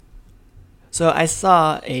So I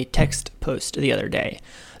saw a text post the other day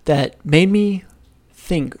that made me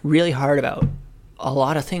think really hard about a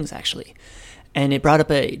lot of things, actually. And it brought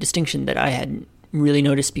up a distinction that I hadn't really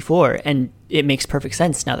noticed before, and it makes perfect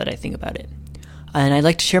sense now that I think about it. And I'd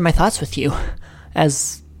like to share my thoughts with you,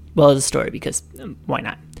 as well as a story, because why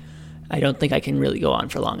not? I don't think I can really go on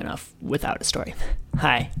for long enough without a story.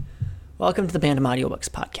 Hi, welcome to the Bandom Audiobooks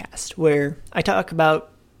podcast, where I talk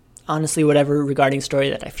about, honestly, whatever regarding a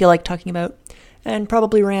story that I feel like talking about, and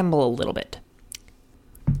probably ramble a little bit.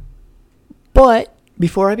 But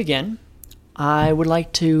before I begin, I would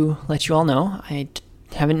like to let you all know, I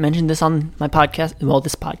haven't mentioned this on my podcast,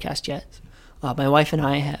 this podcast yet. My wife and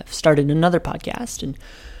I have started another podcast, and,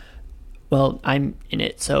 I'm in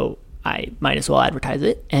it, so I might as well advertise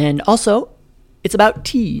it. And also, it's about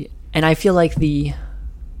tea, and I feel like the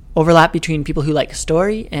overlap between people who like a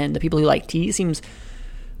story and the people who like tea seems,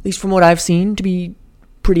 at least from what I've seen, to be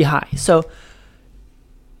pretty high. So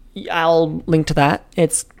I'll link to that.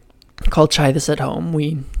 It's called Try This at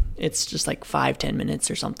Home. It's just like 5-10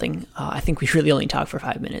 minutes or something. I think we really only talk for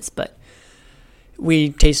 5 minutes, but we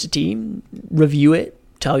taste a tea, review it,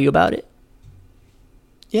 tell you about it.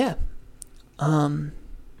 Yeah.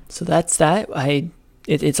 So that's that.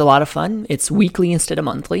 It's a lot of fun. It's weekly instead of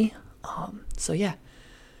monthly. So yeah.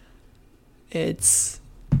 It's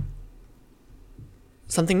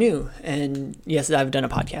something new. And yes, I've done a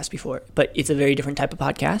podcast before, but it's a very different type of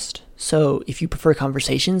podcast. So if you prefer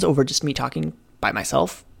conversations over just me talking by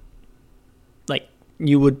myself,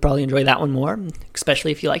 you would probably enjoy that one more,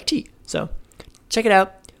 especially if you like tea. So check it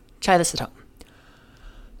out. Try this at home.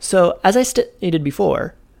 So as I stated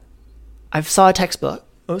before, I saw a text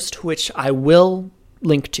post, which I will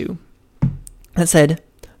link to, that said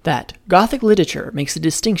that Gothic literature makes a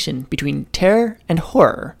distinction between terror and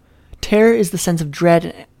horror. Terror is the sense of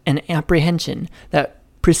dread and apprehension that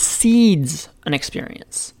precedes an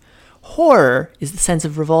experience. Horror is the sense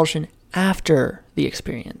of revulsion after the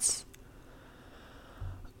experience.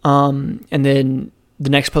 And then the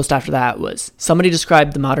next post after that was, somebody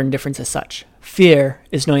described the modern difference as such. Fear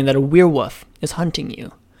is knowing that a werewolf is hunting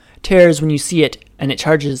you. Terror is when you see it and it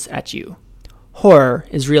charges at you. Horror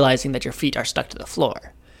is realizing that your feet are stuck to the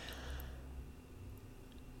floor.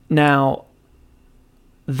 Now,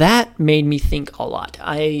 that made me think a lot.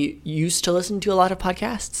 I used to listen to a lot of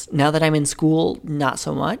podcasts. Now that I'm in school, not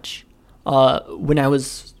so much. When I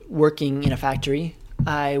was working in a factory,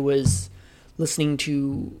 I was listening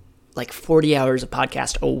to 40 hours of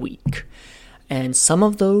podcast a week. And some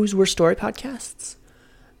of those were story podcasts.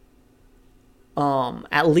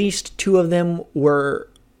 At least 2 of them were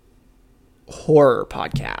horror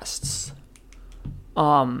podcasts.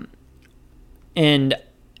 And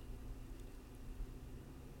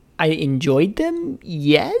I enjoyed them,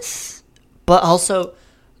 yes. But also,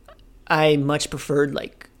 I much preferred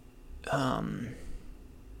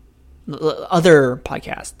other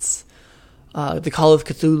podcasts. The Call of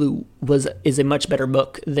Cthulhu is a much better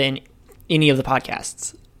book than any of the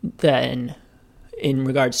podcasts, than in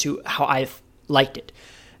regards to how I've liked it.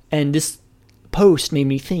 And this post made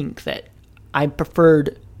me think that I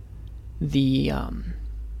preferred the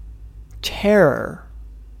terror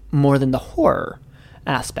more than the horror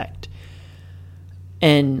aspect.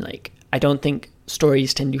 And I don't think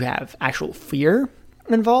stories tend to have actual fear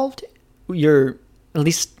involved. At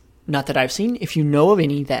least not that I've seen. If you know of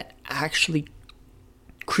any that actually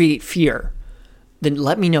create fear, then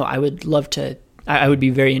let me know. I would love to. I would be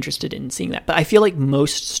very interested in seeing that. But I feel like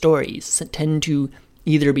most stories tend to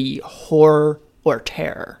either be horror or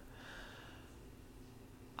terror.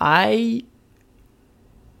 I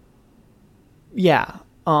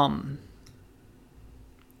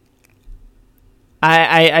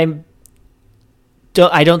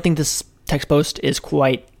don't think this text post is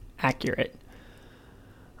quite accurate.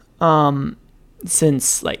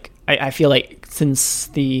 Since I feel like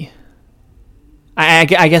since I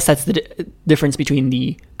guess that's the difference between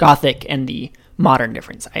the Gothic and the modern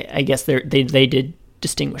difference. I guess they did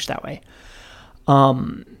distinguish that way.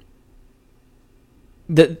 I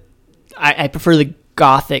prefer the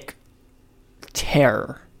Gothic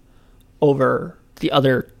terror over the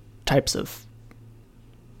other types of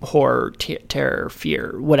horror, terror,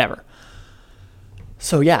 fear, whatever.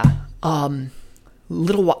 So yeah,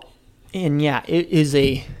 it is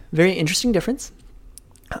a very interesting difference.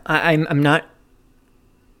 I'm not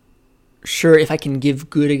sure if I can give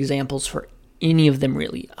good examples for any of them,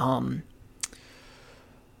 really.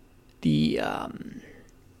 The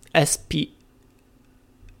SCP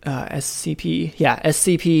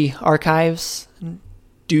archives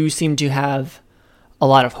do seem to have a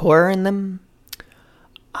lot of horror in them.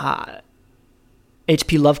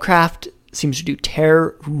 H.P. Lovecraft seems to do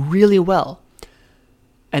terror really well.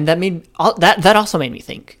 And that also made me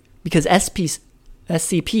think, because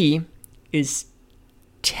SCP is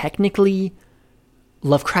technically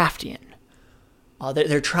Lovecraftian.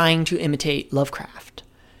 They're trying to imitate Lovecraft.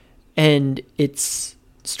 And it's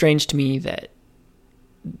strange to me that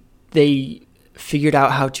they figured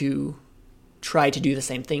out how to try to do the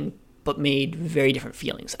same thing, but made very different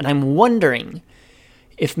feelings. And I'm wondering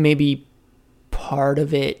if maybe part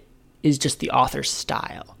of it is just the author's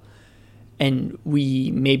style. And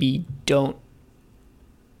we maybe don't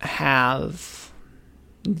have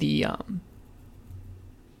the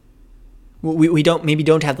we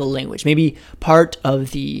don't have the language. Maybe part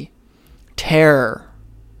of the terror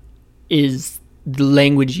is the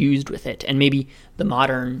language used with it, and maybe the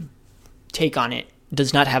modern take on it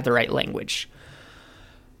does not have the right language.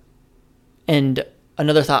 And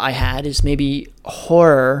another thought I had is maybe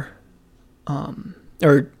horror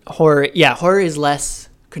is less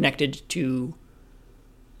connected to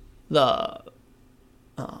the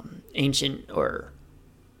ancient, or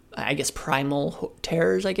I guess primal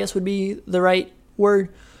terrors, I guess would be the right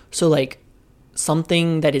word. So like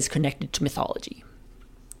something that is connected to mythology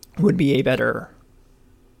would be a better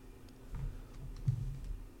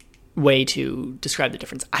way to describe the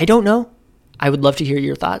difference. I don't know. I would love to hear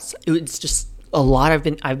your thoughts. It's just a lot I've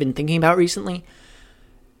been thinking about recently,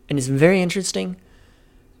 and it's very interesting.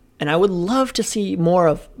 And I would love to see more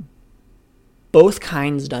of both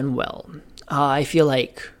kinds done well. I feel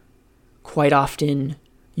like quite often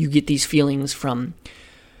you get these feelings from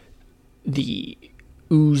the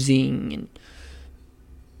oozing and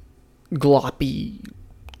gloppy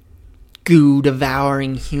goo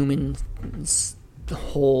devouring humans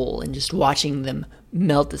whole, and just watching them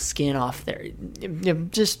melt the skin off there.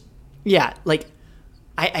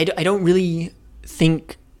 I don't really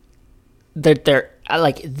think that they're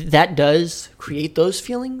like that does create those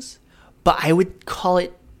feelings, but I would call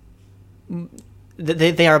it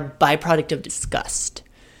they are a byproduct of disgust,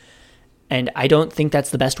 and I don't think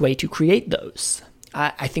that's the best way to create those.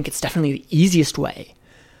 I think it's definitely the easiest way,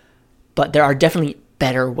 but there are definitely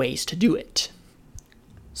better ways to do it.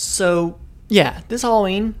 So yeah, this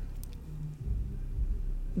Halloween,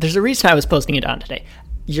 there's a reason I was posting it on today.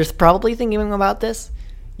 You're probably thinking about this.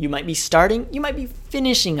 You might be starting, you might be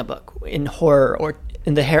finishing a book in horror or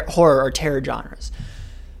in the horror or terror genres.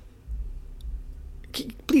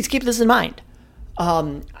 Please keep this in mind.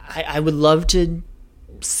 I would love to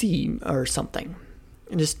see or something.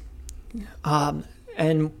 I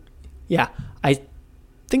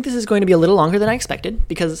think this is going to be a little longer than I expected,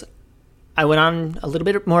 because I went on a little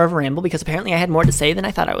bit more of a ramble, because apparently I had more to say than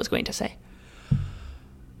I thought I was going to say.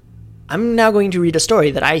 I'm now going to read a story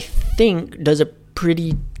that I think does a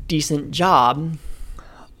pretty decent job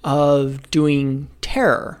of doing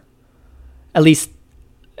terror, at least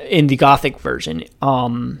in the Gothic version.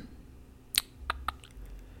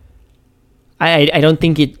 I don't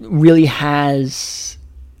think it really has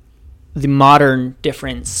the modern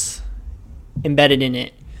difference embedded in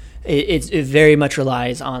it. It very much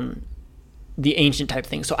relies on the ancient type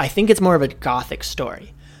thing. So I think it's more of a Gothic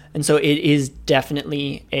story. And so it is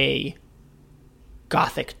definitely a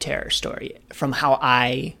Gothic terror story from how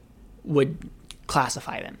I would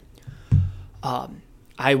classify them.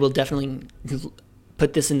 I will definitely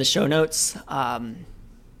put this in the show notes. I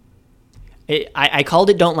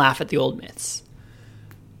called it Don't Laugh at the Old Myths.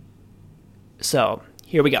 So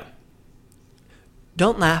here we go.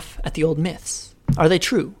 Don't laugh at the old myths. Are they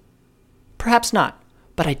true? Perhaps not,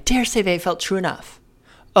 but I dare say they felt true enough.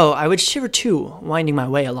 Oh, I would shiver too, winding my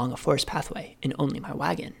way along a forest pathway in only my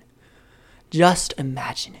wagon. Just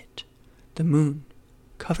imagine it. The moon,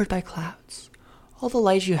 covered by clouds. All the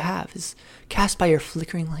light you have is cast by your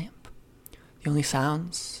flickering lamp. The only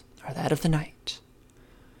sounds are that of the night.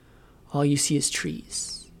 All you see is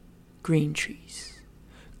trees. Green trees.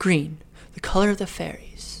 Green, the color of the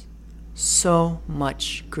fairies. So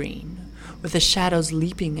much green, with the shadows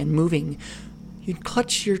leaping and moving. You'd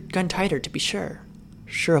clutch your gun tighter to be sure.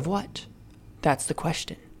 Sure of what? That's the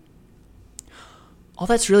question. All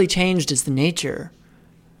that's really changed is the nature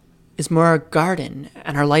is more a garden,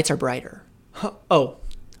 and our lights are brighter. Oh,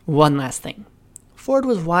 one last thing. Ford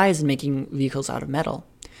was wise in making vehicles out of metal.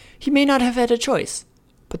 He may not have had a choice,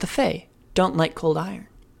 but the Fae don't like cold iron.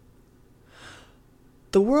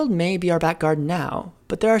 The world may be our back garden now,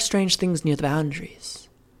 but there are strange things near the boundaries.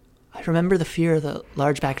 I remember the fear of the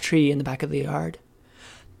large back tree in the back of the yard.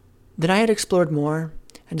 Then I had explored more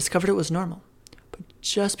and discovered it was normal. But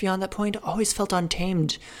just beyond that point, I always felt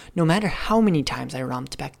untamed, no matter how many times I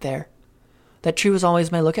romped back there. That tree was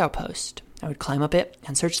always my lookout post. I would climb up it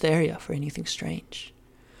and search the area for anything strange.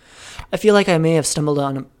 I feel like I may have stumbled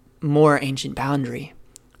on a more ancient boundary.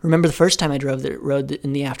 Remember the first time I drove the road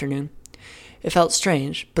in the afternoon? It felt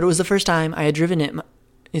strange, but it was the first time I had driven it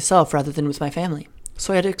myself rather than with my family,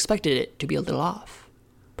 so I had expected it to be a little off.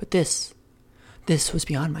 But this was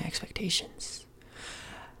beyond my expectations.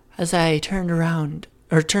 As I turned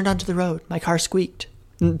onto the road, my car squeaked,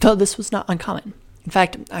 though this was not uncommon. In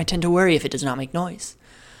fact, I tend to worry if it does not make noise.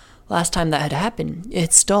 Last time that had happened,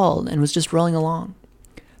 it stalled and was just rolling along.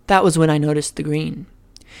 That was when I noticed the green.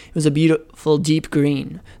 It was a beautiful, deep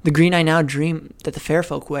green, the green I now dream that the fair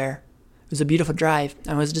folk wear. It was a beautiful drive,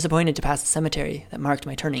 and I was disappointed to pass the cemetery that marked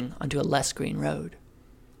my turning onto a less green road.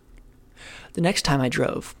 The next time I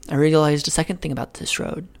drove, I realized a second thing about this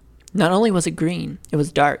road. Not only was it green, it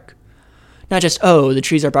was dark. Not just, the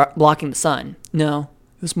trees are blocking the sun. No,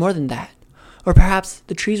 it was more than that. Or perhaps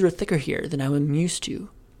the trees were thicker here than I am used to.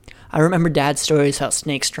 I remember Dad's stories about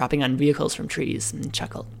snakes dropping on vehicles from trees and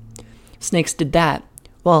chuckled. If snakes did that,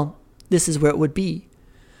 well, this is where it would be.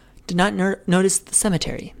 Did not notice the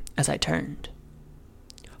cemetery as I turned.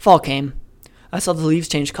 Fall came. I saw the leaves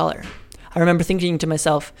change color. I remember thinking to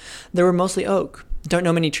myself, they were mostly oak. Don't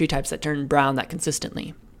know many tree types that turn brown that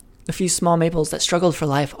consistently. The few small maples that struggled for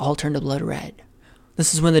life all turned a blood red.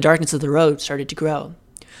 This is when the darkness of the road started to grow.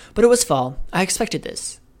 But it was fall. I expected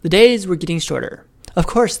this. The days were getting shorter. Of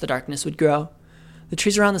course the darkness would grow. The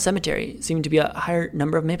trees around the cemetery seemed to be a higher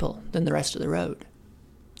number of maple than the rest of the road.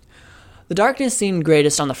 The darkness seemed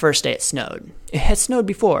greatest on the first day it snowed. It had snowed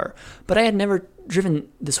before, but I had never driven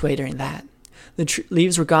this way during that. The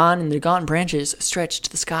leaves were gone, and their gaunt branches stretched to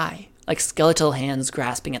the sky, like skeletal hands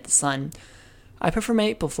grasping at the sun. I prefer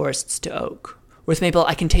maple forests to oak. With maple,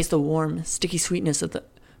 I can taste the warm, sticky sweetness of the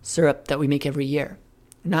syrup that we make every year.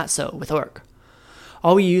 Not so with oak.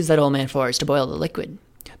 All we use that old man for is to boil the liquid.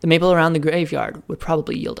 The maple around the graveyard would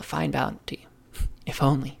probably yield a fine bounty. If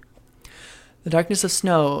only. The darkness of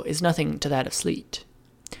snow is nothing to that of sleet.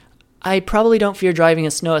 I probably don't fear driving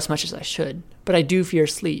in snow as much as I should, but I do fear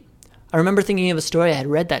sleet. I remember thinking of a story I had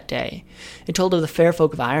read that day. It told of the fair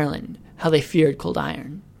folk of Ireland, how they feared cold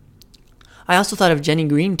iron. I also thought of Jenny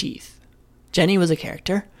Greenteeth. Jenny was a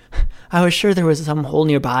character. I was sure there was some hole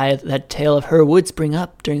nearby that tale of her would spring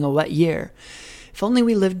up during a wet year. If only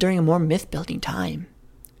we lived during a more myth-building time.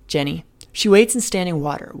 Jenny, she waits in standing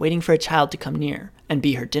water, waiting for a child to come near and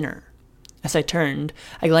be her dinner. As I turned,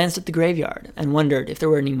 I glanced at the graveyard and wondered if there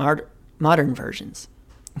were any modern versions.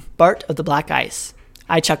 Bart of the Black Ice.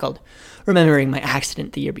 I chuckled, remembering my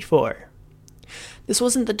accident the year before. This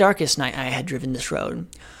wasn't the darkest night I had driven this road,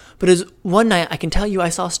 but as one night I can tell you I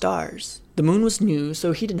saw stars. The moon was new,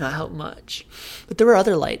 so he did not help much. But there were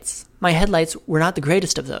other lights. My headlights were not the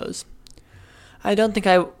greatest of those. I don't think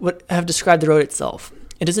I would have described the road itself.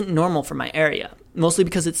 It isn't normal for my area, mostly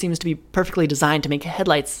because it seems to be perfectly designed to make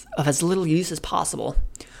headlights of as little use as possible.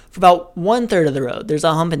 For about 1/3 of the road, there's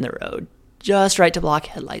a hump in the road, just right to block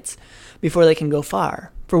headlights, before they can go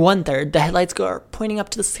far. For 1/3, the headlights are pointing up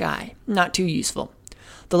to the sky, not too useful.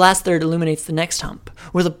 The last third illuminates the next hump,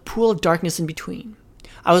 with a pool of darkness in between.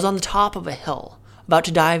 I was on the top of a hill, about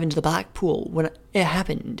to dive into the black pool when it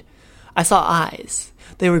happened. I saw eyes.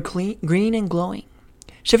 They were green and glowing.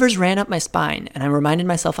 Shivers ran up my spine, and I reminded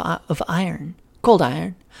myself of iron. Cold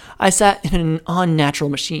iron. I sat in an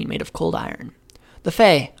unnatural machine made of cold iron. The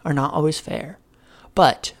Fae are not always fair.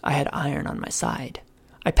 But I had iron on my side.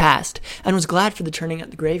 I passed, and was glad for the turning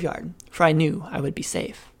at the graveyard, for I knew I would be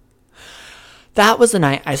safe. That was the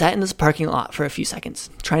night I sat in this parking lot for a few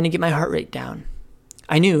seconds, trying to get my heart rate down.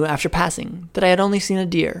 I knew, after passing, that I had only seen a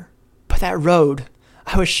deer. But that road,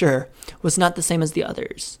 I was sure, was not the same as the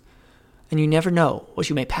others. And you never know what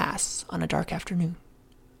you may pass on a dark afternoon.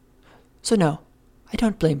 So no, I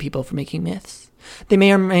don't blame people for making myths. They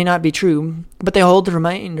may or may not be true, but they hold the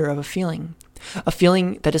reminder of a feeling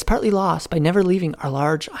that is partly lost by never leaving our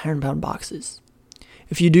large iron-bound boxes.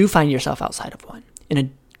 If you do find yourself outside of one, in a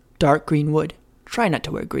dark green wood, try not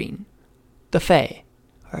to wear green. The Fae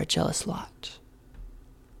are a jealous lot.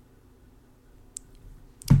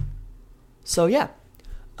 So yeah,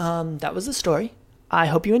 that was the story. I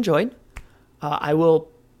hope you enjoyed. I will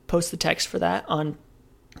post the text for that on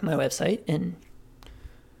my website. And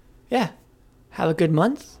yeah, have a good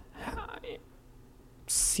month.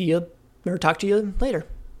 See you or talk to you later.